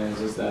Service lands,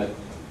 is that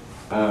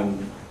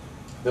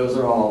those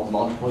are all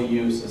multiple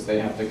uses. They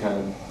have to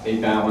they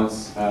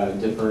balance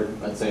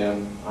different, let's say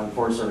on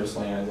Forest Service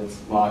land, it's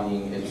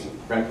logging, it's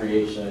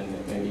recreation,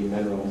 it may be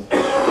minerals,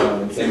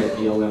 and same with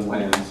BLM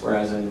lands.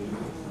 Whereas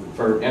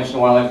for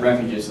National Wildlife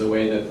Refuges, the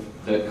way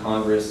that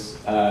Congress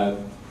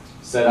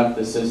set up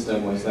the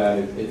system was that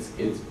it's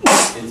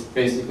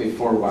basically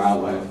for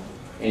wildlife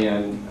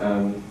and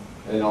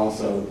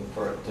also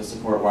to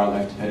support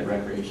wildlife-dependent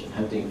recreation,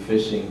 hunting,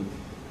 fishing,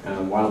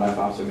 wildlife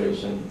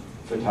observation,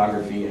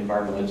 photography,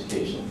 environmental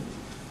education,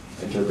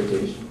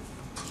 interpretation.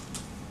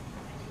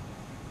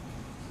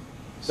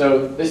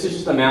 So this is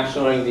just a map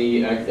showing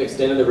the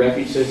extent of the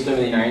refuge system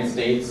in the United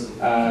States.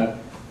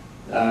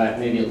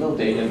 Maybe a little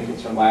dated, I think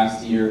it's from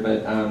last year,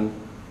 but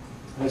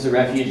there's a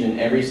refuge in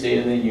every state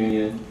in the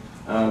union.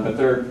 But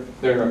there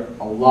are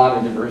a lot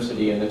of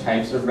diversity in the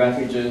types of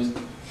refuges.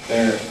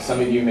 Some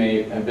of you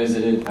may have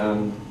visited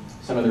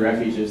some of the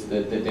refuges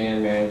that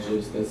Dan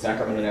manages, the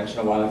Sacramento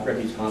National Wildlife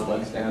Refuge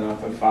Complex down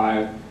off of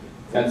 5.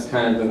 That's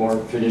kind of the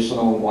more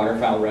traditional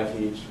waterfowl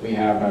refuge. We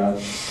have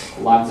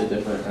lots of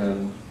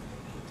different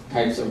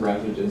types of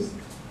refuges.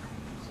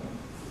 So,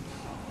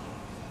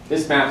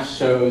 this map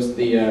shows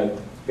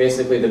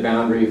basically the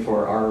boundary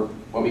for our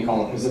what we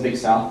call the Pacific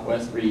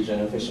Southwest region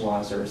of Fish and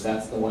Wildlife Service.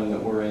 That's the one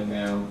that we're in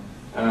now.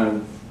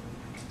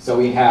 So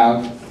we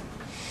have,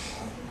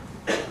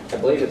 I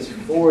believe it's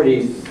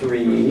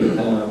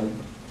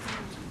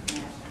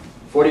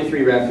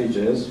 43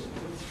 refuges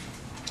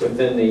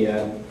within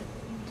the,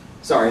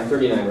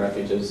 39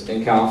 refuges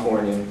in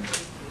California,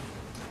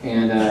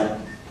 and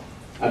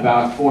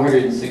about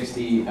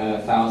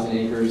 460,000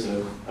 acres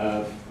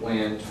of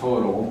land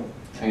total,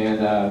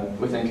 and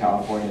within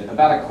California.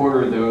 About a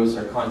quarter of those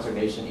are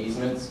conservation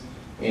easements,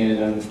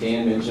 and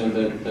Dan mentioned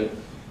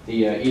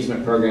the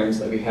easement programs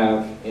that we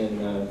have in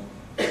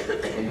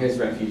his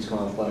refuge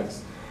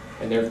complex.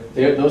 And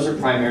those are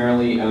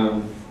primarily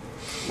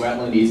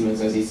wetland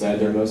easements, as he said.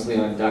 They're mostly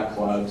on duck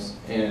clubs,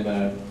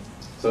 and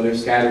so they're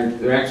scattered.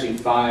 There are actually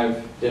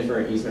 5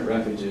 different easement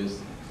refuges.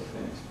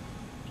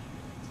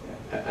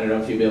 I don't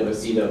know if you'll be able to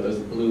see those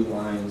blue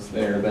lines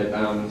there, but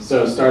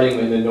so starting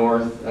in the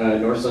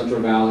North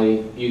Central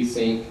Valley, Butte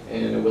Sink,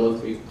 and the Willow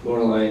Creek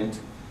Loreline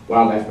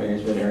wildlife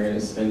management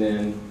areas, and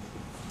then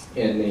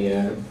in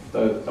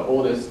the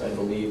oldest, I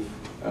believe,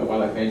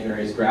 wildlife management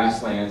area is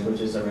Grasslands,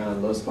 which is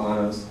around Los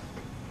Banos,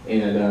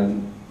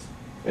 and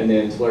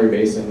then Tulare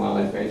Basin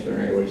Wildlife Management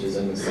Area, which is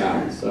in the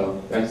south.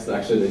 So that's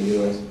actually the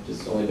newest,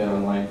 just only been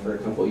online for a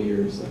couple of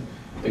years. So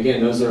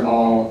again, those are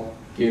all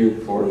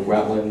geared for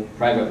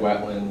private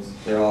wetlands.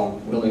 They're all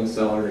willing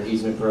seller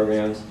easement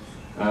programs.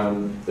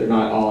 They're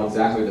not all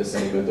exactly the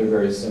same, but they're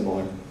very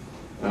similar.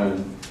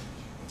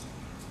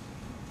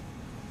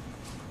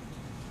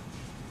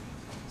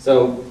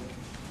 So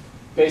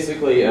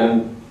basically,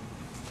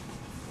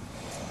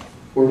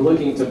 we're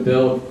looking to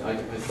build, like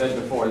I said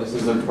before, this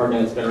is a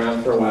program that's been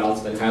around for a while.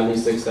 It's been highly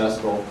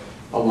successful.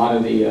 A lot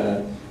of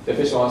the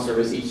Fish and Wildlife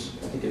Service,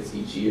 I think it's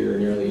each year,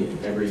 nearly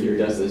every year,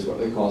 does this, what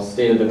they call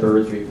State of the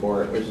Birds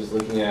report, which is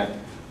looking at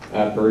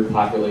bird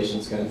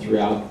populations kind of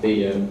throughout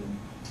the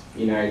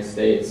United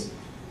States.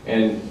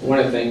 And one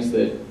of the things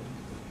that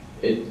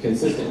it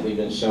consistently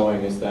been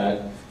showing is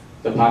that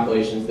the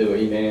populations that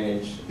we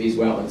manage these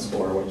wetlands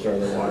for, which are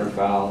the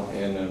waterfowl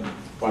and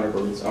water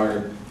birds,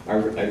 are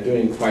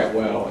doing quite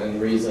well. And the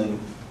reason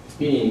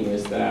being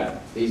is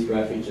that these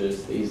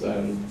refuges,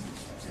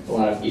 a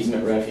lot of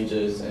easement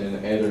refuges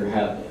and other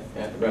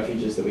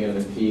refuges that we own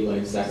in P,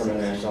 like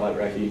Sacramento National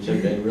Wildlife Refuge,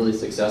 have been really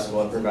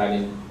successful in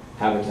providing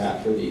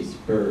habitat for these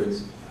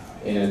birds.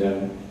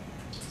 And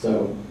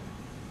so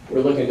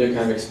we're looking to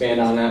kind of expand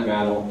on that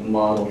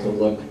model to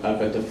look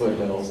up at the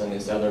foothills and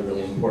this other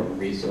really important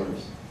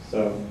resource.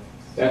 So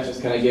that's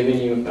just kind of giving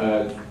you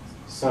a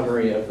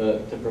summary of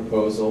the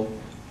proposal.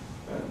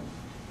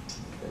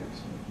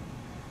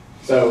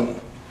 So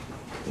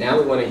now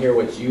we want to hear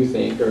what you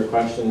think or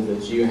questions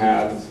that you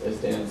have, as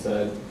Dan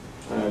said.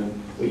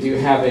 We do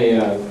have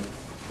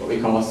what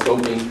we call a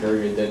scoping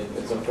period.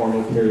 It's a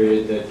formal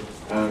period that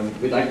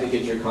we'd like to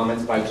get your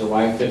comments by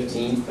July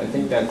 15th. I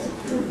think that's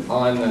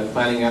on the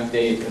planning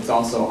update. It's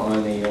also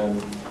on the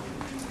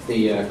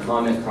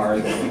comment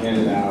card that we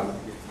handed out.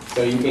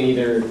 So you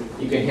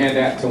can hand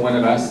that to one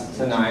of us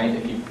tonight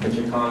if you put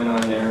your comment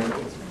on there.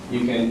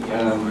 You can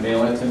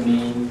mail it to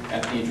me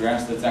at the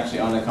address that's actually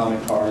on the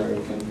comment card, or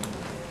you can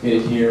get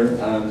it here.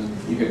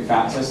 You can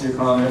fax us your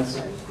comments,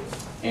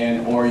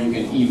 or you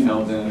can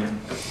email them.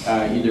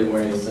 Either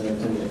way, send them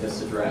to me at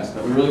this address.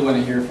 But we really want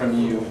to hear from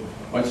you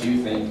what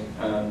you think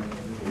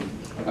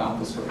about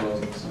this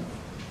proposal. So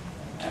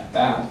at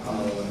that,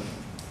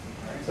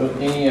 so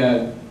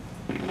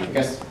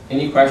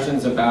any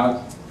questions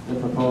about the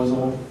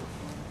proposal?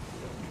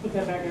 Put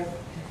that back up.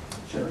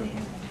 Sure.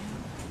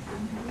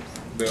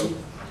 Bill.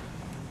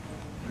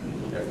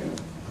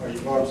 Or you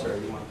want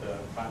the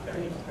contact?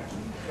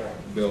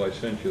 Bill, I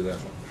sent you that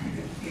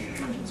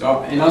one.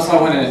 So, and also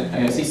I want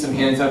to see some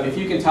hands up. If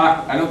you can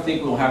talk, I don't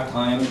think we'll have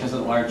time because of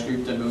the large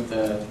group to move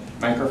the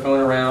microphone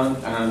around.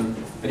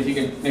 But if you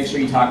can make sure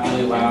you talk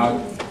really loud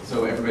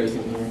so everybody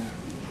can hear.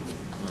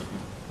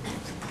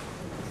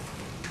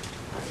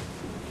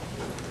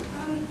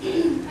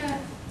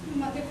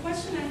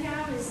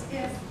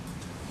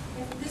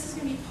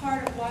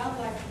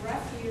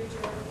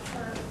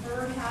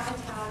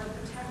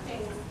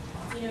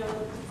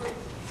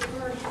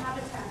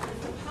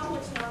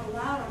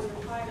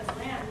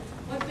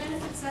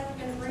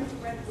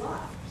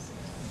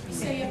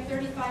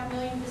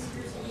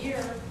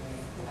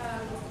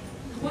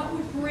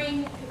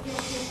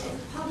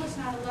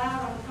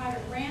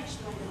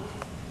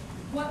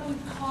 what would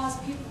cause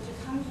people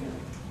to come here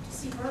to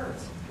see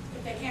birds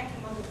if they can't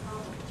come on the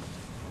property?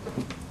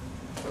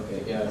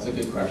 Okay, yeah, that's a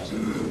good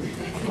question.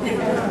 Good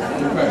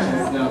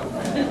question. No,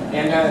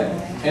 and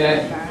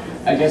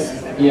I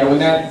guess yeah, when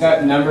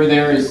that number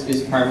there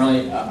is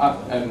primarily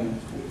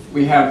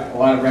we have a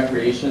lot of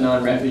recreation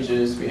on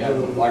refuges. We have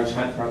a large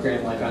hunt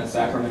program like on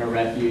Sacramento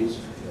Refuge.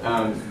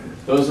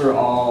 Those are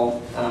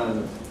all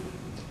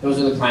those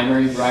are the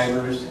primary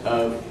drivers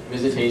of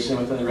visitation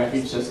within the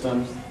refuge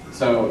system.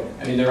 So,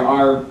 I mean, there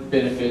are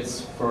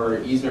benefits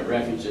for easement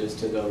refuges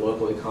to the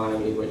local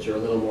economy, which are a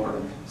little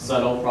more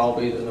subtle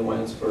probably than the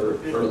ones for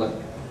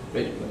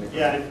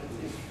yeah.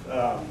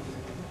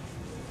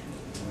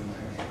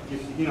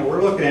 You know,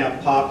 we're looking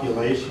at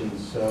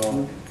populations, so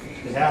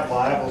to have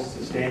viable,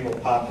 sustainable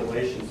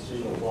populations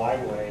through the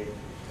flyway,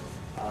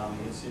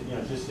 it's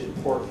just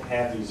important to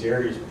have these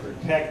areas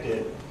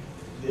protected.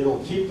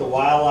 It'll keep the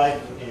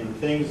wildlife and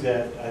things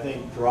that I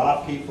think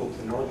draw people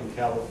to Northern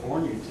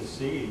California to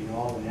see,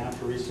 all the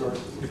natural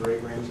resources, the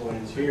great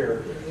rangelands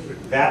here.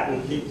 That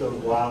will keep the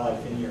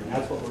wildlife in here, and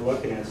that's what we're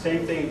looking at.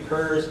 Same thing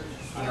occurs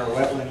on our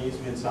wetland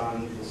easements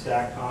on the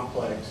SAC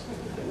complex.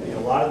 A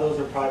lot of those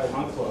are private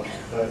hunt clubs,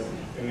 but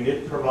I mean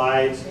it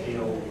provides,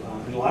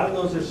 and a lot of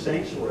those are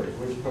sanctuaries,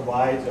 which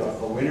provides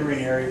a wintering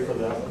area for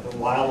the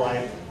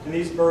wildlife, and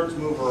these birds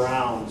move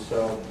around.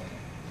 So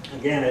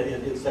again,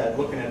 it's that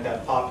looking at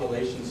that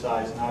population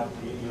size, not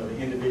the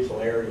individual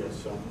areas.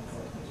 So.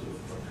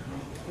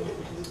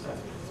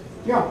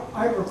 Yeah,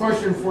 I have a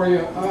question for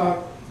you.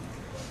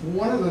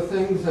 One of the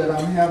things that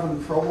I'm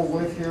having trouble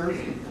with here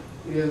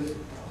is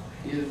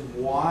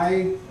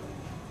why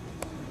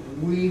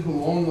we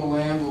who own the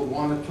land would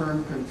want to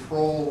turn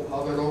control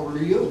of it over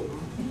to you.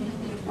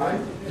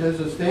 There's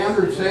a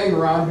standard saying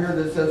around here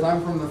that says,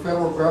 I'm from the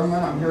federal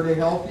government, I'm here to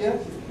help you. And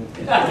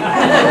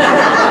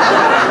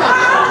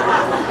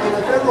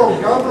the federal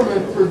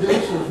government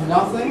produces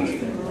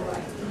nothing.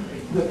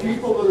 The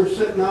people that are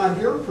sitting on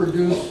here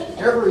produce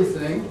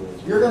everything.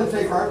 You're going to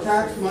take our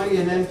tax money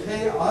and then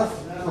pay us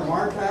from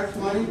our tax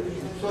money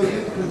so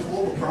you can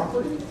control the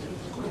property?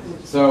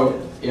 So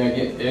yeah,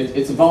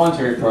 it's a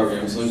voluntary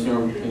program, so there's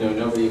no,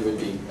 nobody would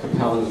be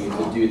compelling you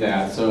to do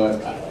that. So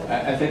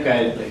I think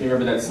if you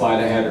remember that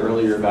slide I had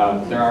earlier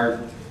about there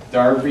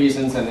are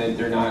reasons, and that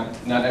they're not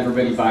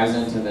everybody buys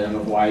into them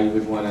of why you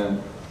would want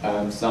to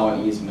sell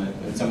an easement.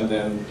 And some of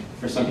them,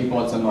 for some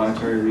people, it's a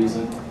monetary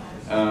reason.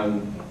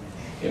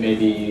 It may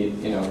be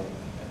to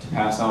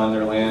pass on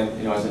their land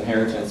as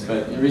inheritance.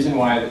 But the reason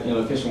why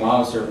the Fish and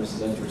Wildlife Service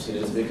is interested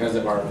is because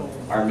of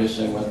our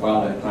mission with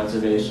wildlife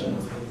conservation.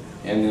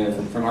 And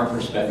then from our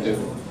perspective,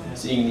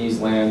 seeing these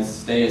lands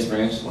stay as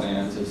ranch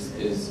lands is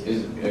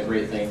a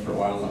great thing for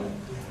wildlife.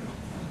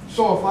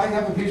 So if I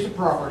have a piece of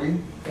property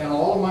and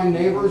all of my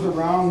neighbors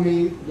around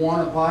me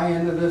want to buy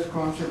into this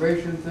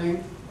conservation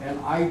thing and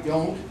I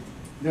don't,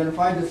 then if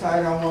I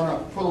decide I want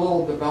to put a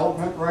little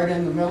development right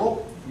in the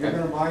middle, you're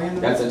going to buy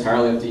into That's that?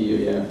 entirely up to you,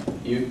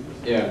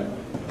 yeah.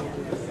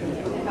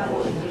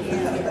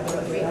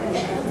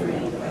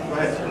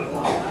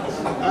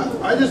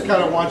 I just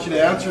kind of want you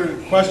to answer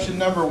question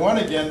number one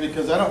again,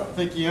 because I don't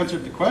think you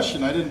answered the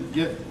question. I didn't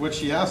get what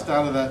she asked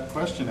out of that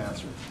question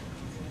answer.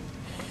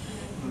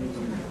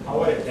 How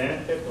would it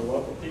benefit the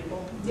local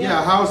people?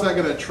 Yeah, how is that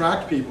going to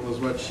attract people is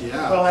what she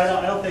asked. Well,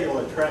 I don't think it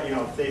will attract,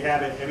 if they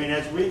have it, I mean,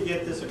 as we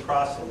get this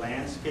across the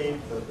landscape,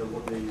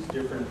 these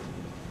different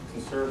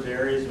conserved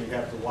areas, we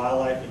have the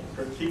wildlife,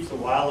 it keeps the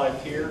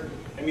wildlife here.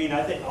 I mean,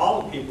 I think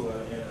all the people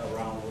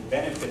around will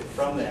benefit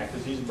from that,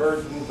 because these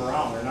birds move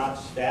around, they're not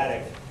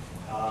static.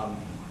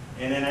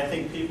 And then I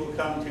think people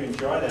come to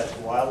enjoy that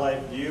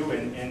wildlife view,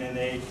 and then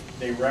they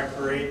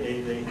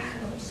recreate, they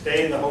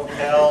stay in the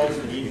hotels,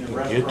 and eat in the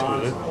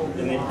restaurants,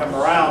 and they come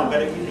around.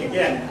 But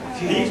again,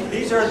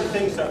 these are the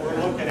things that we're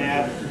looking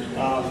at,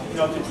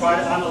 to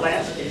try to, on the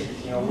landscape.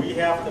 We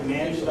have to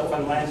manage stuff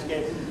on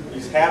landscape.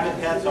 These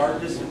habitats are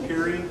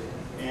disappearing,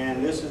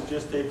 and this is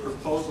just a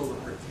proposal to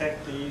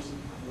protect these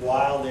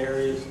wild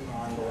areas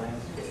on the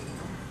landscape.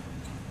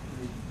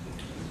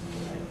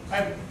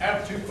 I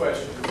have two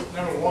questions.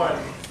 Number one,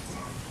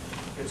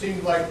 it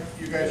seems like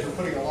you guys are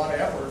putting a lot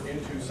of effort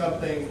into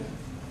something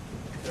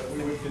that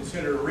we would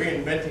consider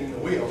reinventing the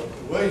wheel. If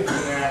the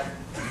Williamson Act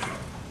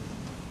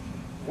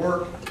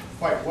worked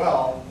quite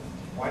well,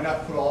 why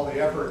not put all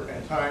the effort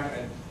and time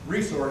and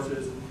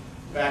resources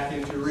back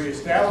into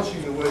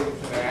reestablishing the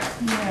Williamson Act?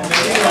 And then,